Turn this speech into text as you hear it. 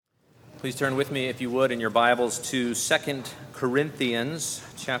Please turn with me, if you would, in your Bibles to 2 Corinthians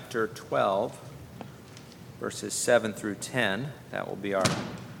chapter 12, verses 7 through 10. That will be our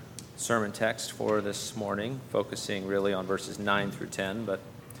sermon text for this morning, focusing really on verses 9 through 10, but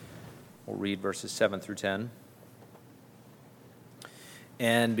we'll read verses 7 through 10.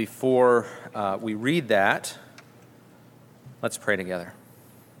 And before we read that, let's pray together.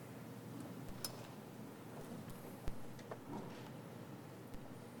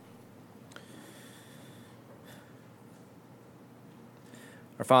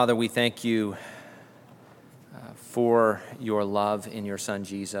 Our Father, we thank you for your love in your Son,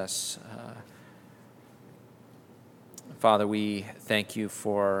 Jesus. Father, we thank you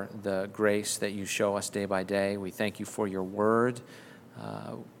for the grace that you show us day by day. We thank you for your word,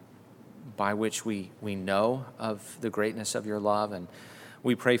 by which we know of the greatness of your love. And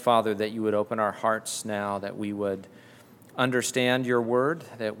we pray, Father, that you would open our hearts now, that we would understand your word,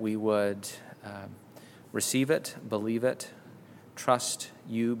 that we would receive it, believe it, trust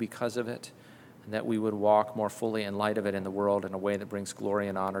you because of it, and that we would walk more fully in light of it in the world in a way that brings glory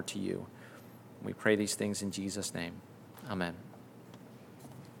and honor to you. We pray these things in Jesus' name. Amen.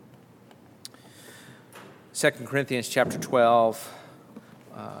 2 Corinthians chapter 12,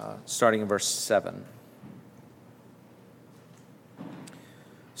 starting in verse 7.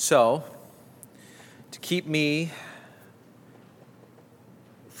 So, to keep me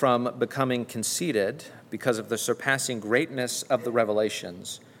from becoming conceited, because of the surpassing greatness of the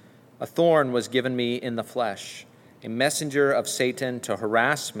revelations, a thorn was given me in the flesh, a messenger of Satan to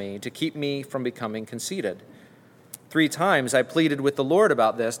harass me, to keep me from becoming conceited. 3 times I pleaded with the Lord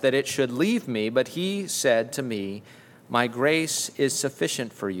about this, that it should leave me, but he said to me, "My grace is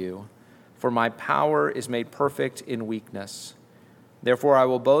sufficient for you, for my power is made perfect in weakness. Therefore I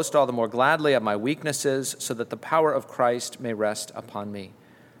will boast all the more gladly of my weaknesses, so that the power of Christ may rest upon me.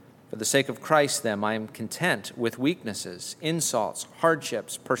 For the sake of Christ, then, I am content with weaknesses, insults,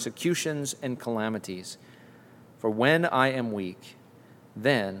 hardships, persecutions, and calamities. For when I am weak,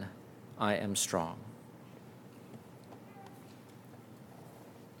 then I am strong."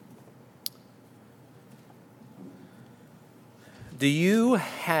 Do you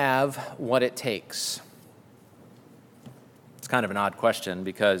have what it takes? It's kind of an odd question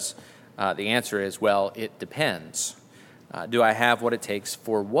because the answer is, well, it depends. Do I have what it takes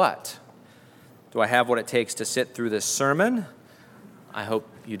for what? Do I have what it takes to sit through this sermon? I hope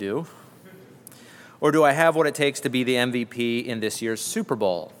you do. Or do I have what it takes to be the MVP in this year's Super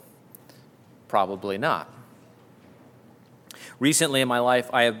Bowl? Probably not. Recently in my life,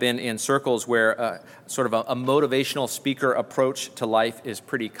 I have been in circles where sort of a motivational speaker approach to life is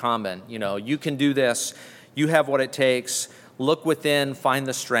pretty common. You know, you can do this, you have what it takes, look within, find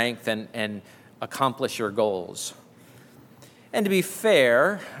the strength, and accomplish your goals. And to be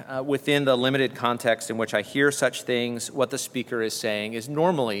fair, within the limited context in which I hear such things, what the speaker is saying is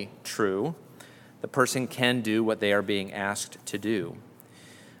normally true. The person can do what they are being asked to do.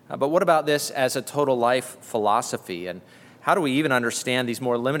 But what about this as a total life philosophy? And how do we even understand these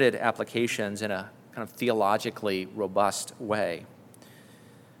more limited applications in a kind of theologically robust way?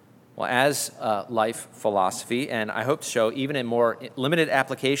 Well, as life philosophy, and I hope to show even in more limited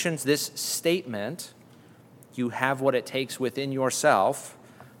applications, this statement, "you have what it takes within yourself,"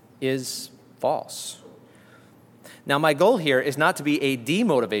 is false. Now, my goal here is not to be a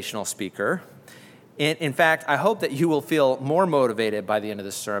demotivational speaker. In fact, I hope that you will feel more motivated by the end of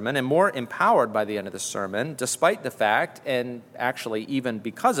the sermon and more empowered by the end of the sermon, despite the fact, and actually even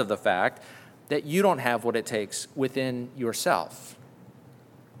because of the fact, that you don't have what it takes within yourself.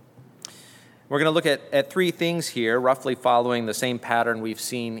 We're going to look at 3 things here, roughly following the same pattern we've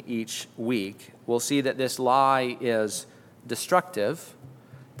seen each week. We'll see that this lie is destructive,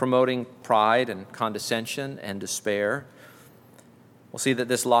 promoting pride and condescension and despair. We'll see that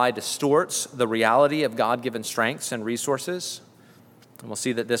this lie distorts the reality of God-given strengths and resources. And we'll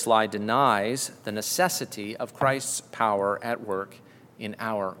see that this lie denies the necessity of Christ's power at work in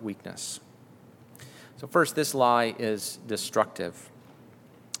our weakness. So first, this lie is destructive.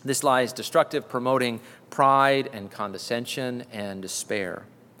 This lie is destructive, promoting pride and condescension and despair.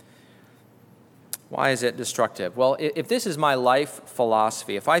 Why is it destructive? Well, if this is my life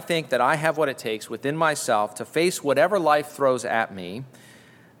philosophy, if I think that I have what it takes within myself to face whatever life throws at me,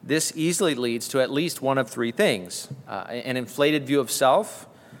 this easily leads to at least one of 3 things: an inflated view of self,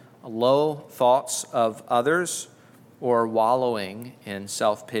 low thoughts of others, or wallowing in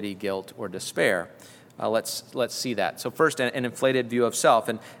self-pity, guilt, or despair. Let's see that. So first, an inflated view of self,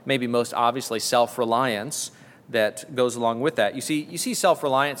 and maybe most obviously self-reliance that goes along with that. You see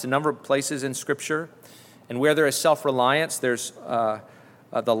self-reliance in a number of places in Scripture, and where there is self-reliance, there's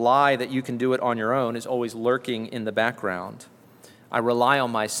The lie that you can do it on your own is always lurking in the background. I rely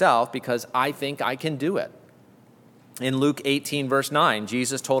on myself because I think I can do it. In Luke 18, verse 9,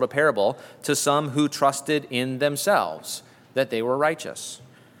 Jesus told a parable to some who trusted in themselves that they were righteous.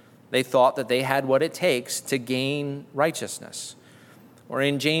 They thought that they had what it takes to gain righteousness. Or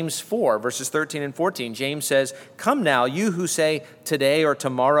in James 4, verses 13 and 14, James says, "Come now, you who say, today or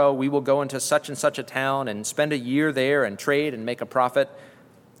tomorrow we will go into such and such a town and spend a year there and trade and make a profit,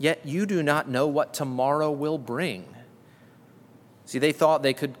 yet you do not know what tomorrow will bring." See, they thought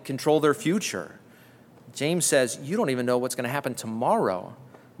they could control their future. James says, you don't even know what's going to happen tomorrow,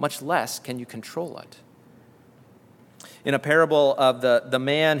 much less can you control it. In a parable of the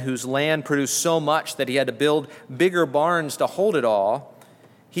man whose land produced so much that he had to build bigger barns to hold it all,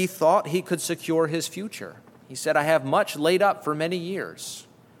 he thought he could secure his future. He said, I have much laid up for many years.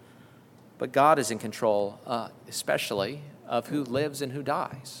 But God is in control, especially of who lives and who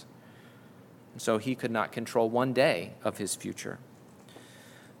dies. And so he could not control one day of his future.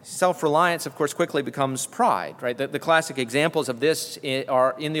 Self-reliance, of course, quickly becomes pride, right? The classic examples of this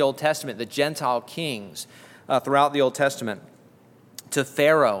are in the Old Testament, the Gentile kings throughout the Old Testament. To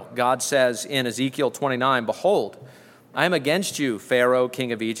Pharaoh, God says in Ezekiel 29, "Behold, I am against you, Pharaoh,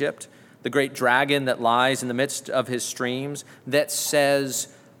 king of Egypt, the great dragon that lies in the midst of his streams, that says,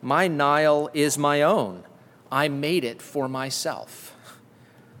 my Nile is my own. I made it for myself."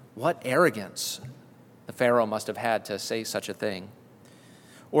 What arrogance the Pharaoh must have had to say such a thing.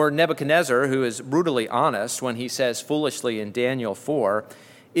 Or Nebuchadnezzar, who is brutally honest when he says foolishly in Daniel 4,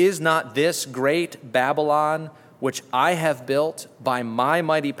 "Is not this great Babylon, which I have built by my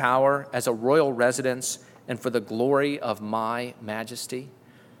mighty power as a royal residence and for the glory of my majesty?"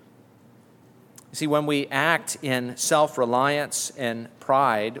 You see, when we act in self-reliance and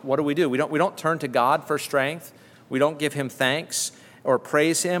pride, what do? We don't turn to God for strength. We don't give him thanks or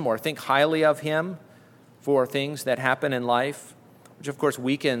praise him or think highly of him for things that happen in life, which of course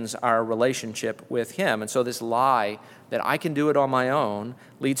weakens our relationship with him. And so this lie that I can do it on my own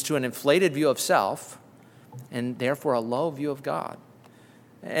leads to an inflated view of self and therefore a low view of God.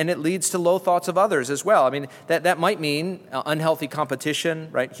 And it leads to low thoughts of others as well. I mean, that might mean unhealthy competition,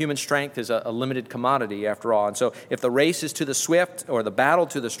 right? Human strength is a limited commodity after all. And so if the race is to the swift or the battle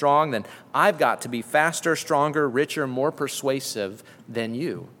to the strong, then I've got to be faster, stronger, richer, more persuasive than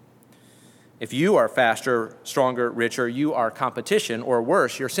you. If you are faster, stronger, richer, you are competition, or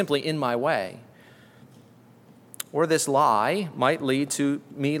worse, you're simply in my way. Or this lie might lead to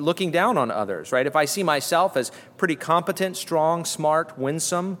me looking down on others, right? If I see myself as pretty competent, strong, smart,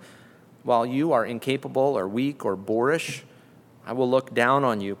 winsome, while you are incapable or weak or boorish, I will look down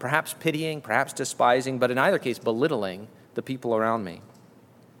on you, perhaps pitying, perhaps despising, but in either case, belittling the people around me.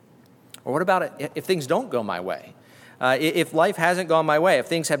 Or what about it if things don't go my way? If life hasn't gone my way, if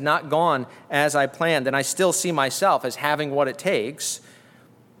things have not gone as I planned, and I still see myself as having what it takes,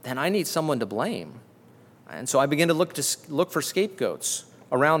 then I need someone to blame. And so I begin to look for scapegoats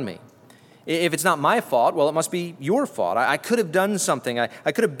around me. If it's not my fault, well, it must be your fault. I could have done something. I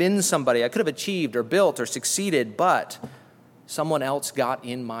could have been somebody. I could have achieved or built or succeeded, but someone else got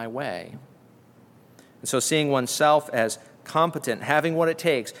in my way. And so seeing oneself as competent, having what it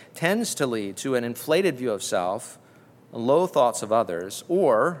takes, tends to lead to an inflated view of self, low thoughts of others,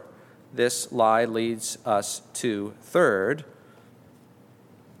 or this lie leads us to, third,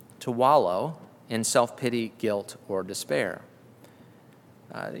 to wallow in self-pity, guilt, or despair.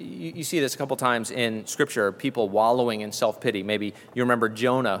 You see this a couple times in Scripture, people wallowing in self-pity. Maybe you remember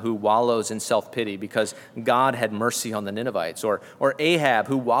Jonah, who wallows in self-pity because God had mercy on the Ninevites, or Ahab,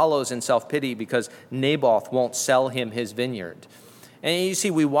 who wallows in self-pity because Naboth won't sell him his vineyard. And you see,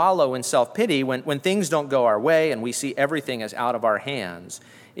 we wallow in self-pity when things don't go our way and we see everything as out of our hands.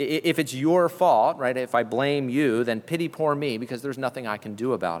 If it's your fault, right, if I blame you, then pity poor me because there's nothing I can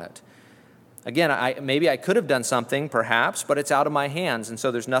do about it. Again, maybe I could have done something, perhaps, but it's out of my hands, and so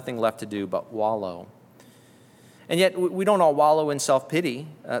there's nothing left to do but wallow. And yet, we don't all wallow in self-pity.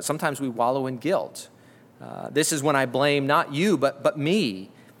 Sometimes we wallow in guilt. This is when I blame not you, but me.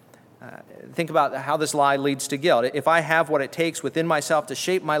 Think about how this lie leads to guilt. If I have what it takes within myself to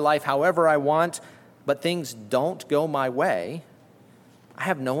shape my life however I want, but things don't go my way, I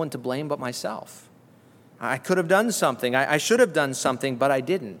have no one to blame but myself. I could have done something. I should have done something, but I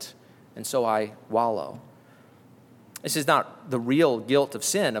didn't. And so I wallow. This is not the real guilt of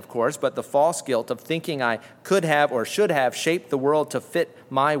sin, of course, but the false guilt of thinking I could have or should have shaped the world to fit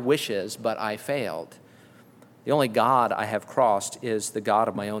my wishes, but I failed. The only God I have crossed is the God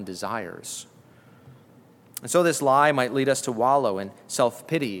of my own desires. And so this lie might lead us to wallow in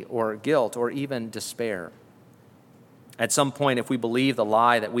self-pity or guilt or even despair. At some point, if we believe the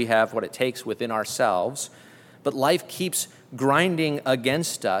lie that we have what it takes within ourselves, but life keeps grinding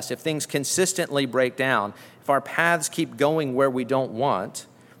against us, if things consistently break down, if our paths keep going where we don't want,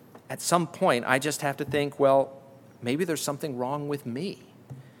 at some point I just have to think, well, maybe there's something wrong with me.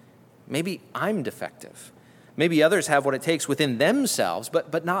 Maybe I'm defective. Maybe others have what it takes within themselves,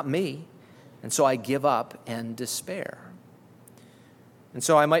 but not me. And so I give up and despair. And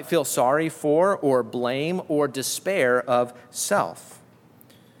so I might feel sorry for or blame or despair of self.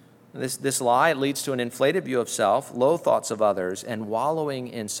 This lie leads to an inflated view of self, low thoughts of others, and wallowing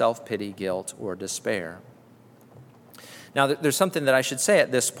in self-pity, guilt, or despair. Now, there's something that I should say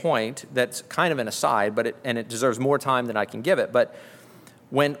at this point that's kind of an aside, and it deserves more time than I can give it. But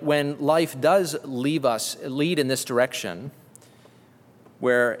when life does lead in this direction,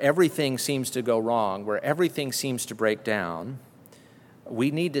 where everything seems to go wrong, where everything seems to break down,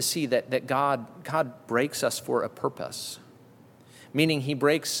 we need to see that God breaks us for a purpose, meaning he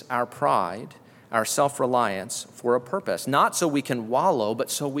breaks our pride, our self-reliance for a purpose, not so we can wallow,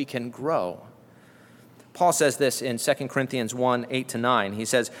 but so we can grow. Paul says this in 2 Corinthians 1, 8-9. He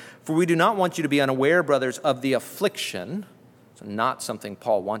says, "For we do not want you to be unaware, brothers, of the affliction," so not something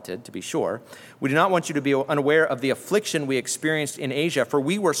Paul wanted, to be sure. "We do not want you to be unaware of the affliction we experienced in Asia, for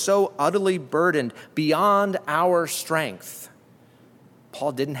we were so utterly burdened beyond our strength."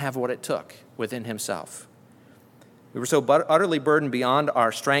 Paul didn't have what it took within himself. We were so utterly burdened beyond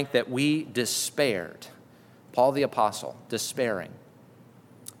our strength that we despaired. Paul the apostle, despaired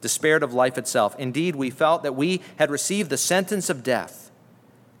of life itself. Indeed, we felt that we had received the sentence of death,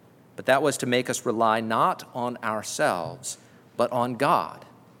 but that was to make us rely not on ourselves, but on God,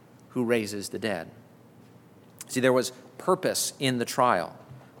 who raises the dead. See, there was purpose in the trial,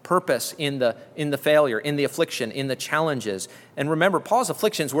 purpose in the failure, in the affliction, in the challenges. And remember, Paul's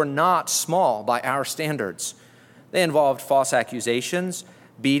afflictions were not small by our standards. They involved false accusations,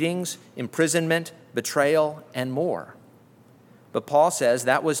 beatings, imprisonment, betrayal, and more. But Paul says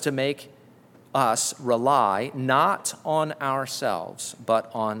that was to make us rely not on ourselves,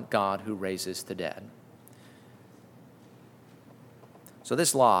 but on God who raises the dead. So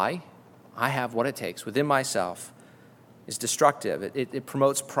this lie, I have what it takes within myself, is destructive. It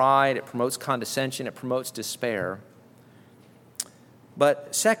promotes pride, it promotes condescension, it promotes despair.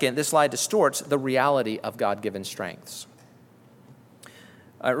 But second, this lie distorts the reality of God-given strengths.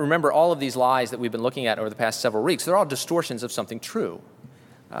 Remember, all of these lies that we've been looking at over the past several weeks, they're all distortions of something true.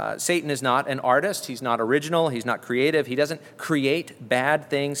 Satan is not an artist. He's not original. He's not creative. He doesn't create bad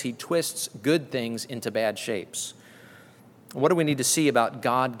things. He twists good things into bad shapes. What do we need to see about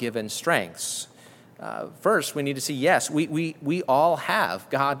God-given strengths? First, we need to see, yes, we all have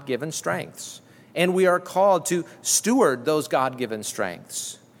God-given strengths, and we are called to steward those God-given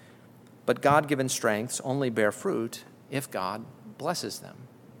strengths. But God-given strengths only bear fruit if God blesses them.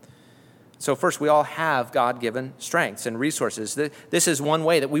 So first, we all have God-given strengths and resources. This is one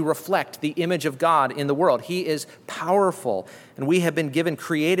way that we reflect the image of God in the world. He is powerful, and we have been given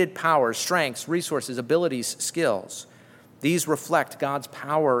created powers, strengths, resources, abilities, skills. These reflect God's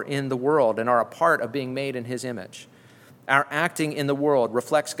power in the world and are a part of being made in his image. Our acting in the world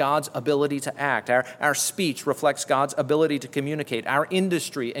reflects God's ability to act. Our speech reflects God's ability to communicate. Our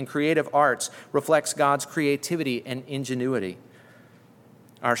industry and creative arts reflects God's creativity and ingenuity.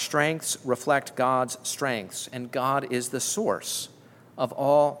 Our strengths reflect God's strengths, and God is the source of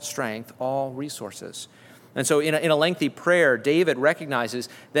all strength, all resources. And so in a lengthy prayer, David recognizes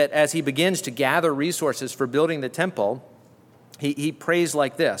that as he begins to gather resources for building the temple, he prays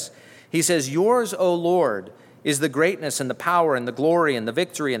like this. He says, "Yours, O Lord, is the greatness and the power and the glory and the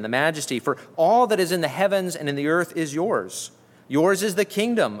victory and the majesty, for all that is in the heavens and in the earth is yours. Yours is the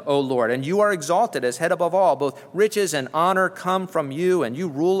kingdom, O Lord, and you are exalted as head above all. Both riches and honor come from you, and you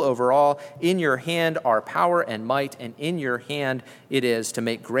rule over all. In your hand are power and might, and in your hand it is to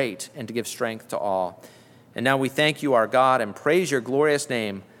make great and to give strength to all. And now we thank you, our God, and praise your glorious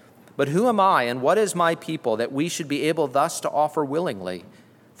name. But who am I, and what is my people, that we should be able thus to offer willingly?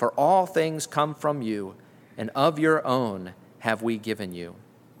 For all things come from you, and of your own have we given you."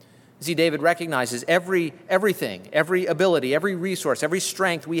 See, David recognizes everything, every ability, every resource, every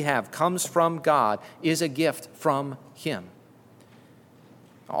strength we have comes from God, is a gift from him.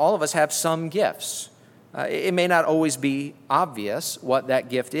 All of us have some gifts. It may not always be obvious what that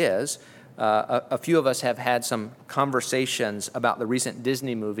gift is. A few of us have had some conversations about the recent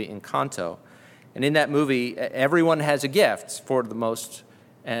Disney movie Encanto. And in that movie, everyone has a gift for the most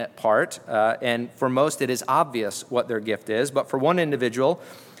part. And for most, it is obvious what their gift is. But for one individual,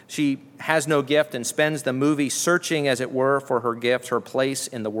 She has no gift and spends the movie searching, as it were, for her gift, her place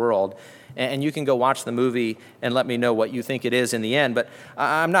in the world. And you can go watch the movie and let me know what you think it is in the end. But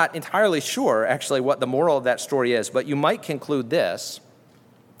I'm not entirely sure, actually, what the moral of that story is. But you might conclude this: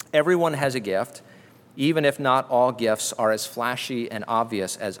 everyone has a gift, even if not all gifts are as flashy and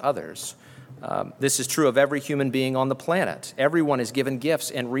obvious as others. This is true of every human being on the planet. Everyone is given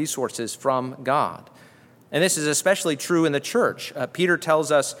gifts and resources from God. And this is especially true in the church. Peter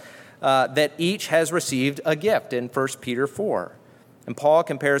tells us that each has received a gift in 1 Peter 4. And Paul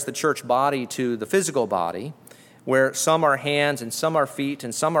compares the church body to the physical body, where some are hands and some are feet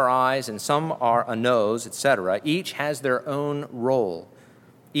and some are eyes and some are a nose, etc. Each has their own role.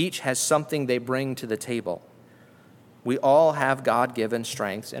 Each has something they bring to the table. We all have God-given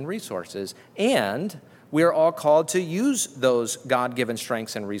strengths and resources, and we are all called to use those God-given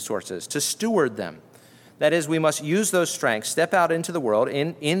strengths and resources, to steward them. That is, we must use those strengths, step out into the world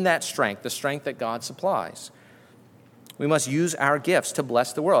in that strength, the strength that God supplies. We must use our gifts to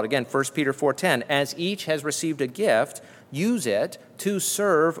bless the world. Again, 1 Peter 4:10, as each has received a gift, use it to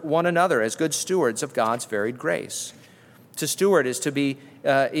serve one another as good stewards of God's varied grace. To steward is to be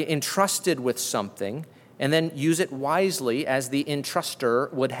entrusted with something and then use it wisely as the entruster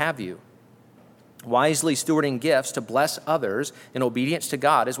would have you. Wisely stewarding gifts to bless others in obedience to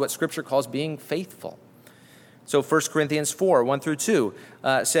God is what Scripture calls being faithful. So 1 Corinthians 4, 1 through 2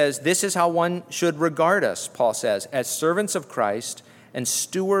 says, this is how one should regard us, Paul says, as servants of Christ and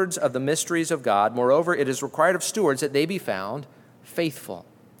stewards of the mysteries of God. Moreover, it is required of stewards that they be found faithful.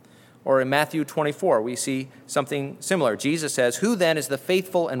 Or in Matthew 24, we see something similar. Jesus says, who then is the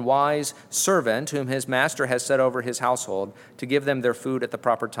faithful and wise servant whom his master has set over his household to give them their food at the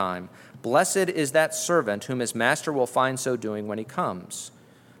proper time? Blessed is that servant whom his master will find so doing when he comes.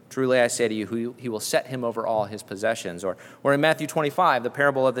 Truly I say to you, he will set him over all his possessions. Or in Matthew 25, the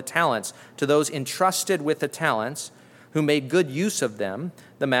parable of the talents, to those entrusted with the talents who made good use of them,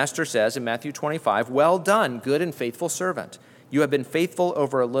 the master says in Matthew 25, well done, good and faithful servant. You have been faithful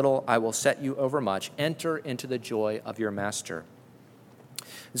over a little, I will set you over much. Enter into the joy of your master.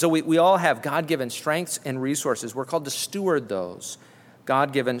 And so we all have God-given strengths and resources. We're called to steward those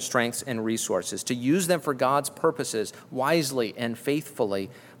God-given strengths and resources, to use them for God's purposes wisely and faithfully,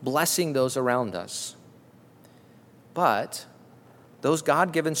 blessing those around us. But those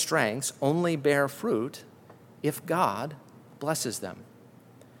God-given strengths only bear fruit if God blesses them.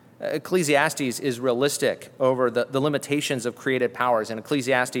 Ecclesiastes is realistic over the limitations of created powers. In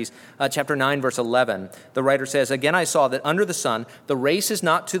Ecclesiastes chapter 9, verse 11, the writer says, again I saw that under the sun the race is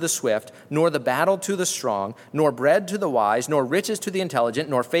not to the swift, nor the battle to the strong, nor bread to the wise, nor riches to the intelligent,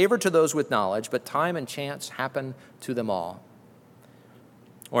 nor favor to those with knowledge, but time and chance happen to them all.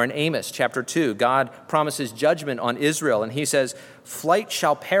 Or in Amos chapter 2, God promises judgment on Israel, and he says, flight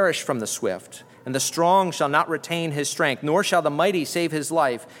shall perish from the swift, and the strong shall not retain his strength, nor shall the mighty save his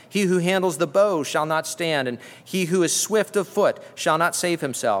life. He who handles the bow shall not stand, and he who is swift of foot shall not save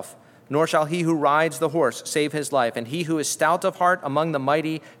himself, nor shall he who rides the horse save his life. And he who is stout of heart among the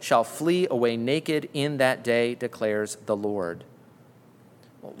mighty shall flee away naked in that day, declares the Lord.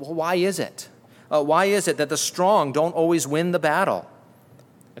 Well, why is it? Why is it that the strong don't always win the battle?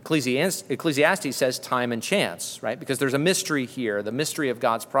 Ecclesiastes says time and chance, right? Because there's a mystery here, the mystery of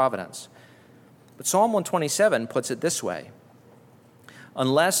God's providence. But Psalm 127 puts it this way: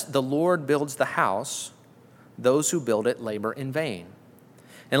 unless the Lord builds the house, those who build it labor in vain.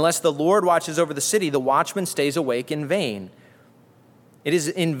 Unless the Lord watches over the city, the watchman stays awake in vain. It is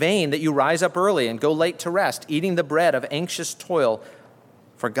in vain that you rise up early and go late to rest, eating the bread of anxious toil,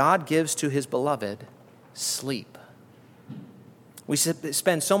 for God gives to his beloved sleep. We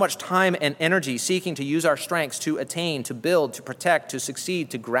spend so much time and energy seeking to use our strengths to attain, to build, to protect, to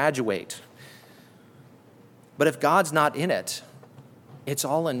succeed, to graduate. But if God's not in it, it's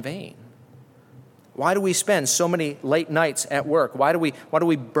all in vain. Why do we spend so many late nights at work? Why do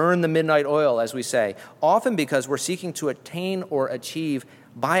we burn the midnight oil, as we say? Often because we're seeking to attain or achieve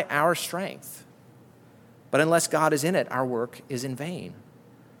by our strength. But unless God is in it, our work is in vain.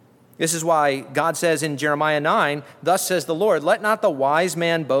 This is why God says in Jeremiah 9, thus says the Lord, let not the wise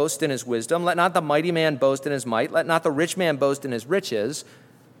man boast in his wisdom, let not the mighty man boast in his might, let not the rich man boast in his riches,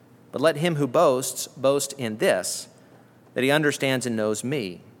 but let him who boasts boast in this, that he understands and knows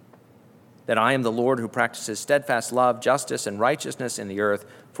me, that I am the Lord who practices steadfast love, justice, and righteousness in the earth,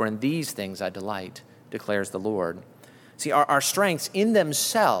 for in these things I delight, declares the Lord. See, our strengths in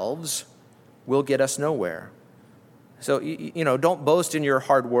themselves will get us nowhere. So, don't boast in your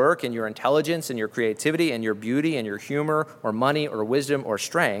hard work and your intelligence and your creativity and your beauty and your humor or money or wisdom or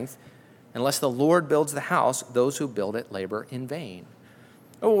strength. Unless the Lord builds the house, those who build it labor in vain.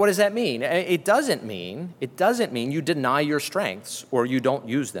 Oh, what does that mean? It doesn't mean you deny your strengths or you don't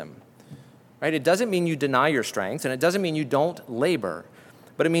use them. Right? It doesn't mean you deny your strengths, and it doesn't mean you don't labor.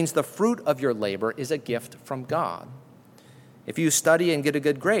 But it means the fruit of your labor is a gift from God. If you study and get a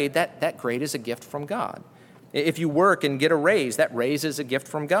good grade, that grade is a gift from God. If you work and get a raise, that raise is a gift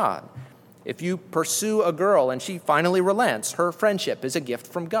from God. If you pursue a girl and she finally relents, her friendship is a gift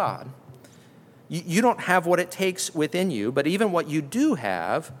from God. You don't have what it takes within you, but even what you do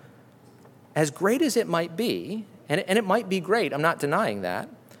have, as great as it might be, and it might be great, I'm not denying that,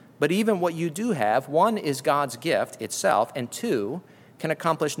 but even what you do have, one, is God's gift itself, and two, can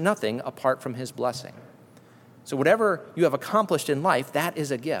accomplish nothing apart from his blessing. So whatever you have accomplished in life, that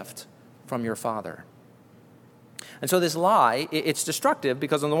is a gift from your Father. And so this lie, it's destructive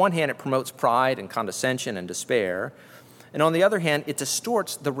because on the one hand, it promotes pride and condescension and despair, and on the other hand, it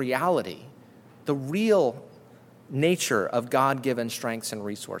distorts the reality, the real nature of God-given strengths and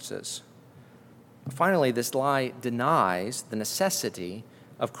resources. Finally, this lie denies the necessity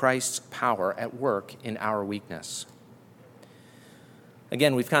of Christ's power at work in our weakness.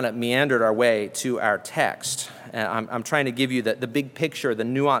 Again, we've kind of meandered our way to our text. I'm trying to give you the big picture, the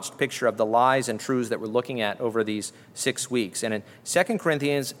nuanced picture of the lies and truths that we're looking at over these 6 weeks. And in 2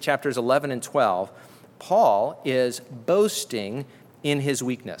 Corinthians chapters 11 and 12, Paul is boasting in his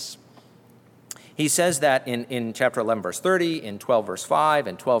weakness. He says that in chapter 11, verse 30, in 12, verse 5,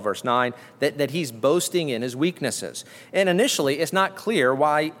 and 12, verse 9, that he's boasting in his weaknesses. And initially, it's not clear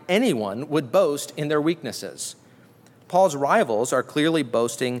why anyone would boast in their weaknesses. Paul's rivals are clearly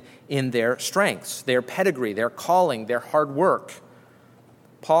boasting in their strengths, their pedigree, their calling, their hard work.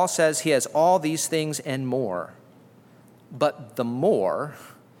 Paul says he has all these things and more, but the more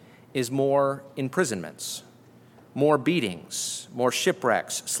is more imprisonments, more beatings, more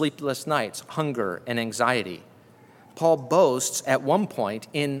shipwrecks, sleepless nights, hunger, and anxiety. Paul boasts at one point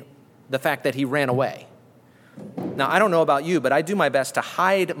in the fact that he ran away. Now, I don't know about you, but I do my best to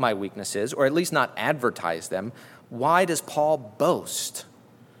hide my weaknesses, or at least not advertise them. Why does Paul boast?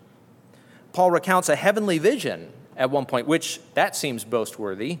 Paul recounts a heavenly vision at one point, which that seems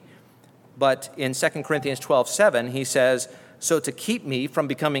boastworthy. But in 2 Corinthians 12:7, he says, "So to keep me from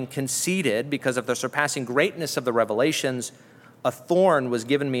becoming conceited because of the surpassing greatness of the revelations, a thorn was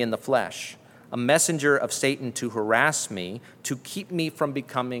given me in the flesh, a messenger of Satan to harass me, to keep me from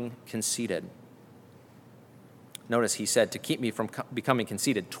becoming conceited." Notice he said to keep me from becoming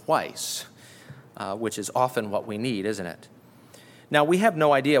conceited twice, which is often what we need, isn't it? Now, we have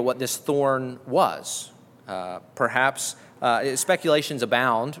no idea what this thorn was. Perhaps speculations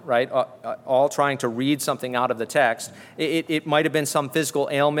abound, right? All trying to read something out of the text. It might have been some physical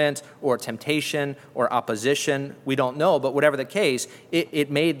ailment or temptation or opposition. We don't know, but whatever the case,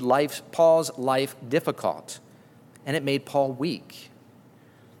 it made Paul's life difficult, and it made Paul weak.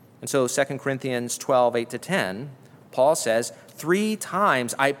 And so 2 Corinthians 12:8-10, Paul says, 3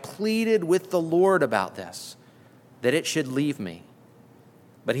 times I pleaded with the Lord about this, that it should leave me.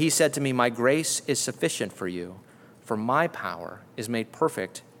 But he said to me, my grace is sufficient for you, for my power is made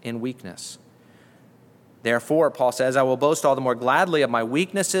perfect in weakness. Therefore, Paul says, I will boast all the more gladly of my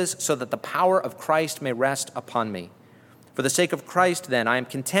weaknesses, so that the power of Christ may rest upon me. For the sake of Christ, then, I am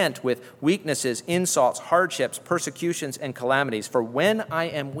content with weaknesses, insults, hardships, persecutions, and calamities. For when I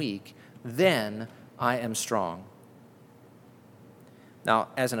am weak, then I am strong. Now,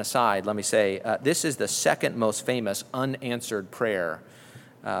 as an aside, let me say, this is the second most famous unanswered prayer.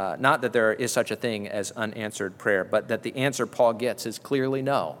 Not that there is such a thing as unanswered prayer, but that the answer Paul gets is clearly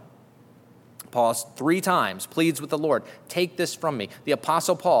no. Paul 3 times pleads with the Lord, take this from me. The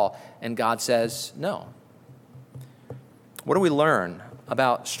Apostle Paul, and God says no. What do we learn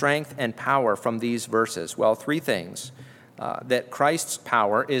about strength and power from these verses? Well, 3 things. That Christ's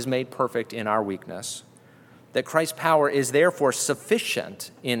power is made perfect in our weakness, that Christ's power is therefore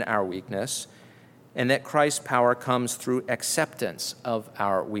sufficient in our weakness, and that Christ's power comes through acceptance of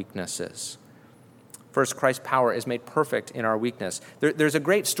our weaknesses. First, Christ's power is made perfect in our weakness. There's a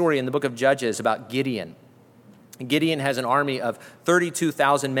great story in the book of Judges about Gideon. Gideon has an army of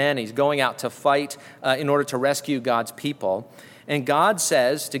 32,000 men. He's going out to fight in order to rescue God's people. And God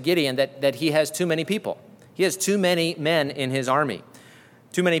says to Gideon that he has too many people. He has too many men in his army.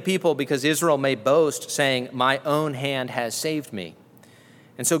 Too many people because Israel may boast, saying, my own hand has saved me.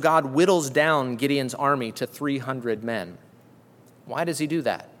 And so God whittles down Gideon's army to 300 men. Why does he do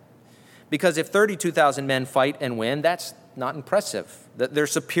that? Because if 32,000 men fight and win, that's not impressive. Their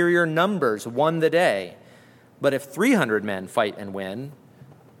superior numbers won the day. But if 300 men fight and win,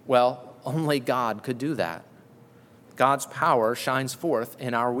 well, only God could do that. God's power shines forth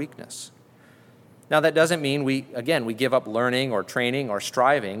in our weakness. Now, that doesn't mean we give up learning or training or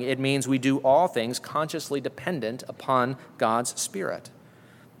striving. It means we do all things consciously dependent upon God's Spirit.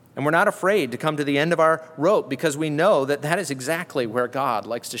 And we're not afraid to come to the end of our rope because we know that that is exactly where God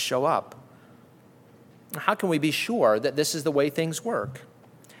likes to show up. How can we be sure that this is the way things work?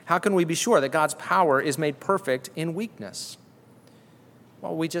 How can we be sure that God's power is made perfect in weakness?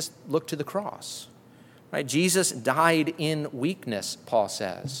 Well, we just look to the cross. Right? Jesus died in weakness, Paul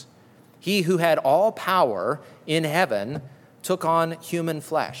says. He who had all power in heaven took on human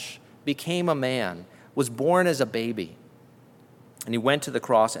flesh, became a man, was born as a baby. And he went to the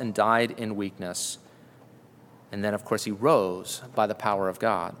cross and died in weakness. And then, of course, he rose by the power of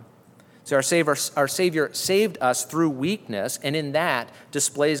God. So our Savior saved us through weakness, and in that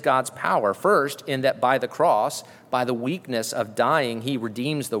displays God's power. First, in that by the cross, by the weakness of dying, he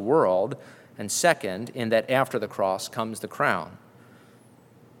redeems the world. And second, in that after the cross comes the crown.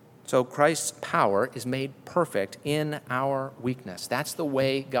 So Christ's power is made perfect in our weakness. That's the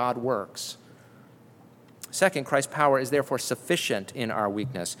way God works. Second, Christ's power is therefore sufficient in our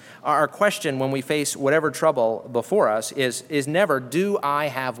weakness. Our question when we face whatever trouble before us is never, do I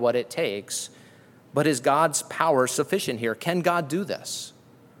have what it takes? But is God's power sufficient here? Can God do this?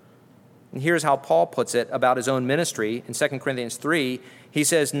 And here's how Paul puts it about his own ministry in 2 Corinthians 3. He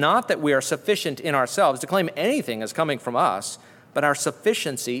says, not that we are sufficient in ourselves to claim anything as coming from us, but our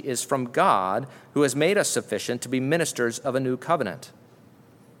sufficiency is from God, who has made us sufficient to be ministers of a new covenant.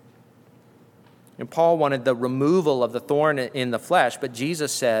 And Paul wanted the removal of the thorn in the flesh, but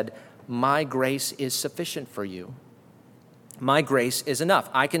Jesus said, my grace is sufficient for you. My grace is enough.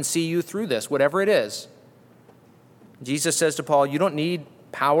 I can see you through this, whatever it is. Jesus says to Paul, you don't need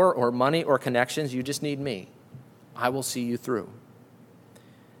power or money or connections, you just need me. I will see you through.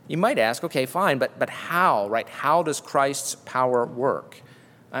 You might ask, okay, fine, but how, right? How does Christ's power work?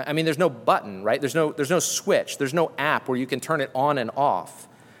 I mean, there's no button, right? There's no switch. There's no app where you can turn it on and off.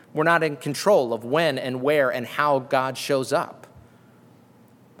 We're not in control of when and where and how God shows up.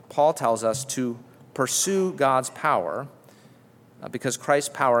 Paul tells us to pursue God's power because Christ's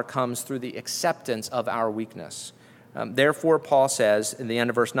power comes through the acceptance of our weakness. Therefore, Paul says in the end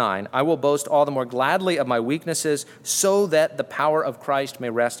of verse 9, I will boast all the more gladly of my weaknesses so that the power of Christ may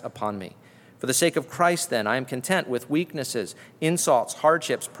rest upon me. For the sake of Christ, then, I am content with weaknesses, insults,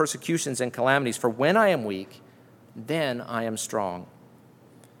 hardships, persecutions, and calamities. For when I am weak, then I am strong.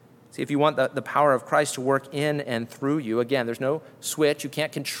 See, if you want the power of Christ to work in and through you, again, there's no switch. You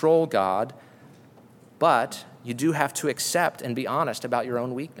can't control God, but you do have to accept and be honest about your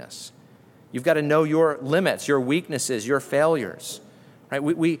own weakness. You've got to know your limits, your weaknesses, your failures. Right?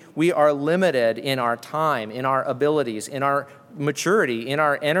 We are limited in our time, in our abilities, in our maturity, in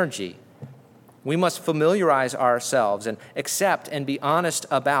our energy. We must familiarize ourselves and accept and be honest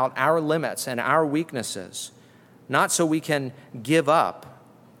about our limits and our weaknesses, not so we can give up,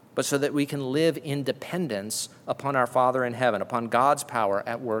 but so that we can live in dependence upon our Father in heaven, upon God's power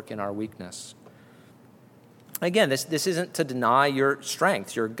at work in our weakness. Again, this isn't to deny your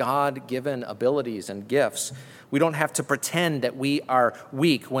strength, your God-given abilities and gifts. We don't have to pretend that we are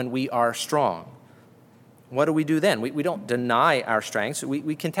weak when we are strong. What do we do then? We don't deny our strengths.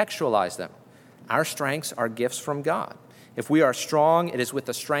 We contextualize them. Our strengths are gifts from God. If we are strong, it is with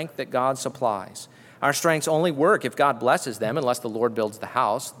the strength that God supplies. Our strengths only work if God blesses them, unless the Lord builds the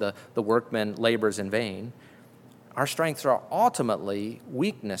house, the workman labors in vain. Our strengths are ultimately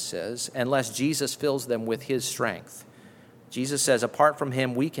weaknesses unless Jesus fills them with his strength. Jesus says, apart from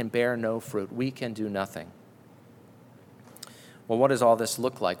him, we can bear no fruit. We can do nothing. Well, what does all this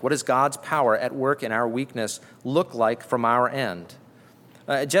look like? What does God's power at work in our weakness look like from our end?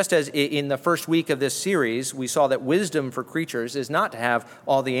 Just as in the first week of this series, we saw that wisdom for creatures is not to have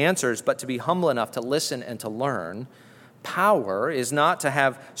all the answers, but to be humble enough to listen and to learn. Power is not to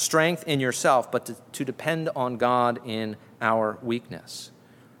have strength in yourself, but to depend on God in our weakness.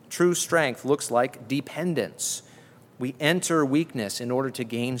 True strength looks like dependence. We enter weakness in order to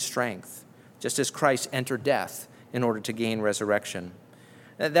gain strength, just as Christ entered death in order to gain resurrection.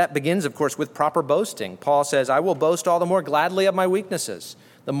 That begins, of course, with proper boasting. Paul says, I will boast all the more gladly of my weaknesses.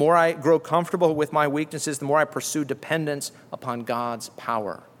 The more I grow comfortable with my weaknesses, the more I pursue dependence upon God's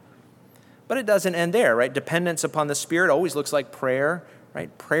power. But it doesn't end there, right? Dependence upon the Spirit always looks like prayer,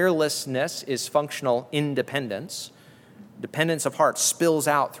 right? Prayerlessness is functional independence. Dependence of heart spills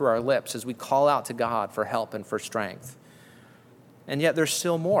out through our lips as we call out to God for help and for strength. And yet there's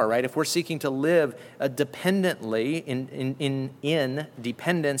still more, right? If we're seeking to live dependently in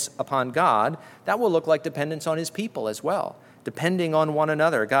dependence upon God, that will look like dependence on his people as well, depending on one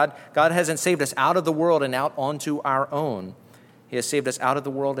another. God hasn't saved us out of the world and out onto our own. He has saved us out of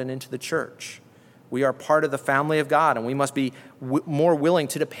the world and into the church. We are part of the family of God, and we must be more willing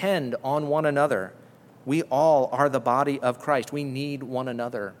to depend on one another. We all are the body of Christ. We need one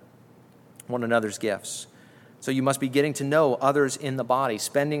another, one another's gifts. So you must be getting to know others in the body,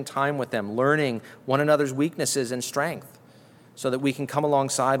 spending time with them, learning one another's weaknesses and strength, so that we can come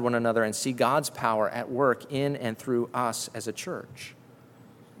alongside one another and see God's power at work in and through us as a church.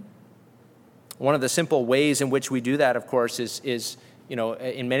 One of the simple ways in which we do that, of course, is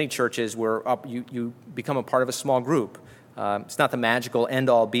in many churches where you become a part of a small group. It's not the magical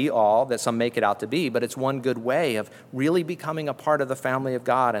end-all, be-all that some make it out to be, but it's one good way of really becoming a part of the family of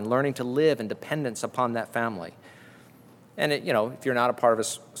God and learning to live in dependence upon that family. And, if you're not a part of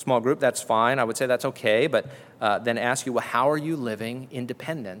a small group, that's fine. I would say that's okay, but then ask you, well, how are you living in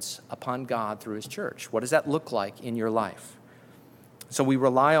dependence upon God through his church? What does that look like in your life? So we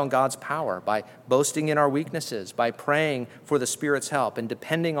rely on God's power by boasting in our weaknesses, by praying for the Spirit's help, and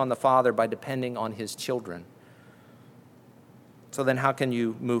depending on the Father by depending on his children. So then how can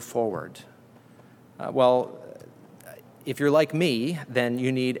you move forward? If you're like me, then you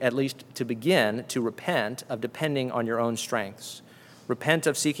need at least to begin to repent of depending on your own strengths. Repent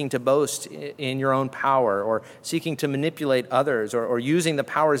of seeking to boast in your own power or seeking to manipulate others or using the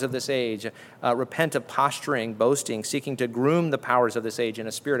powers of this age. Repent of posturing, boasting, seeking to groom the powers of this age in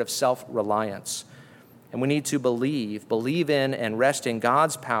a spirit of self-reliance. And we need to believe in and rest in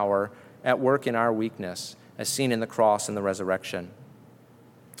God's power at work in our weakness, as seen in the cross and the resurrection.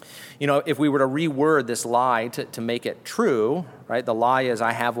 If we were to reword this lie to make it true, right? The lie is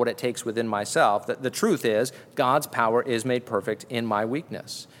I have what it takes within myself. The truth is God's power is made perfect in my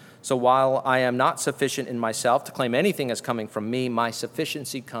weakness. So while I am not sufficient in myself to claim anything as coming from me, my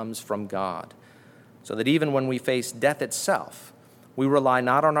sufficiency comes from God. So that even when we face death itself, we rely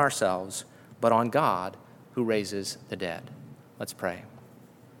not on ourselves, but on God who raises the dead. Let's pray.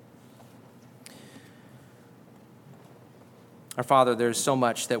 Our Father, there's so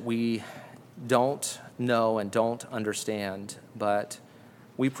much that we don't know and don't understand, but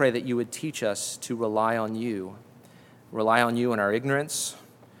we pray that you would teach us to rely on you in our ignorance,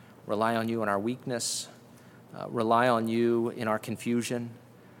 rely on you in our weakness, rely on you in our confusion.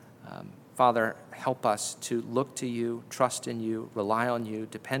 Father, help us to look to you, trust in you, rely on you,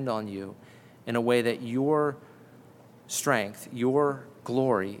 depend on you in a way that your strength, your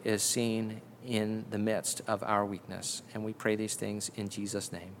glory is seen in the midst of our weakness. And we pray these things in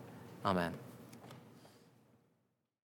Jesus' name. Amen.